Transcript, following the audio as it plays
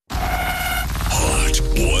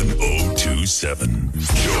1027.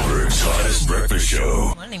 Joburg's hottest breakfast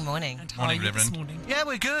show. Morning. And how are you this morning? Yeah,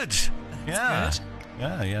 we're good. That's good.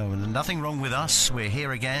 Yeah. Well, nothing wrong with us. We're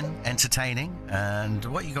here again, entertaining. And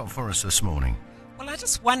what you got for us this morning? Well, I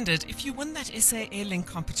just wondered, if you win that SA Airlink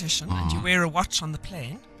competition and you wear a watch on the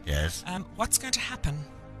plane, Yes. what's going to happen?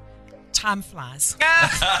 Time flies.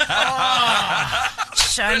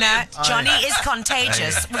 Shona, Johnny is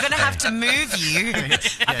contagious. We're going to have to move you.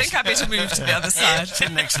 I think I better move to the other side.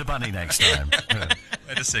 Sit next to Bunny next time.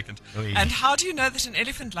 Wait a second. And how do you know that an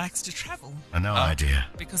elephant likes to travel? No idea.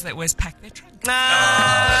 Because they always pack their trunk.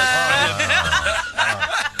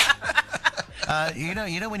 You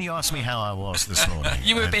know when you asked me how I was this morning?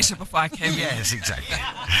 You were better before I came in. Yes, exactly.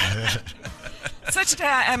 So today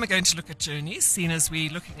I am going to look at journeys, seeing as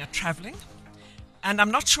we're looking at travelling. And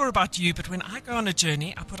I'm not sure about you, but when I go on a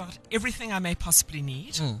journey, I put out everything I may possibly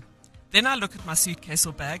need. Then I look at my suitcase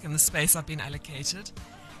or bag and the space I've been allocated.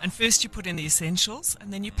 And first you put in the essentials,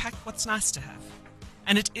 and then you pack what's nice to have.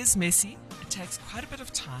 And it is messy, it takes quite a bit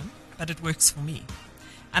of time, but it works for me.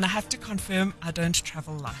 And I have to confirm I don't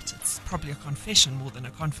travel light. It's probably a confession more than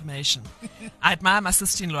a confirmation. I admire my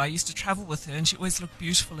sister-in-law. I used to travel with her, and she always looked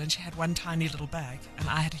beautiful, and she had one tiny little bag, and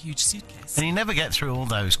I had a huge suitcase. And you never get through all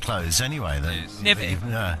those clothes anyway. Never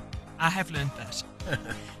ever. I have learned that.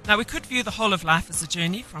 Now, we could view the whole of life as a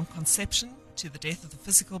journey from conception to the death of the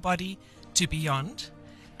physical body to beyond.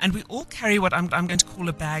 And we all carry what I'm going to call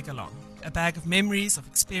a bag along. A bag of memories, of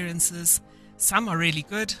experiences. Some are really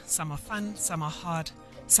good, some are fun, some are hard.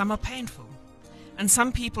 Some are painful. And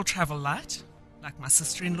some people travel light, like my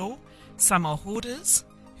sister-in-law. Some are hoarders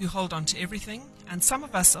who hold on to everything. And some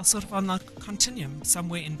of us are sort of on the continuum,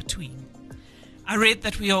 somewhere in between. I read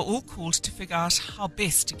that we are all called to figure out how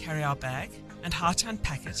best to carry our bag and how to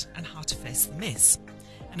unpack it and how to face the mess.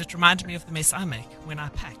 And it reminded me of the mess I make when I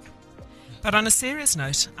pack. But on a serious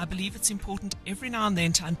note, I believe it's important every now and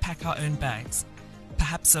then to unpack our own bags.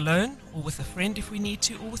 Perhaps alone, or with a friend if we need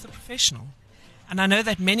to, or with a professional. And I know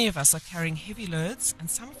that many of us are carrying heavy loads, and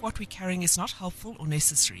some of what we're carrying is not helpful or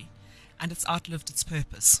necessary, and it's outlived its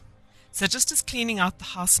purpose. So just as cleaning out the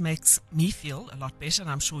house makes me feel a lot better,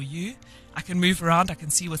 and I'm sure you, I can move around, I can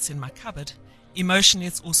see what's in my cupboard, emotionally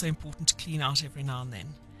it's also important to clean out every now and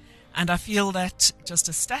then. And I feel that just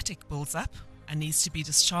as static builds up and needs to be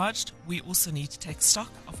discharged, we also need to take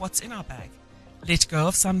stock of what's in our bag. Let go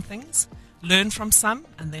of some things, learn from some,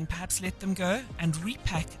 and then perhaps let them go, and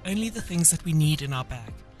repack only the things that we need in our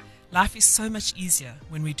bag. Life is so much easier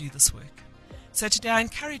when we do this work. So today I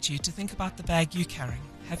encourage you to think about the bag you're carrying.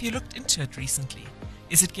 Have you looked into it recently?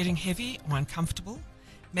 Is it getting heavy or uncomfortable?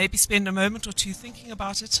 Maybe spend a moment or two thinking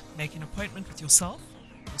about it, make an appointment with yourself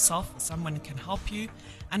or someone who can help you,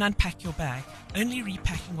 and unpack your bag, only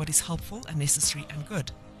repacking what is helpful and necessary and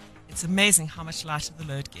good. It's amazing how much lighter the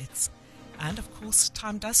load gets. And, of course,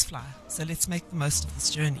 time does fly, so let's make the most of this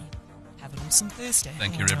journey. Have an awesome Thursday.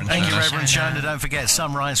 Thank you, Reverend Thank you, Shona. Reverend Shona. Don't forget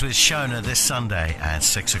Sunrise with Shona this Sunday at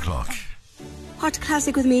 6 o'clock. Hot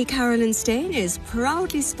Classic with me, Carolyn Stain, is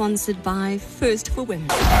proudly sponsored by First for Women.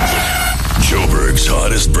 Joburg's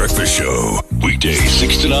hottest breakfast show. Weekdays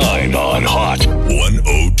 6 to 9 on Hot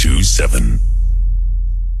 1027.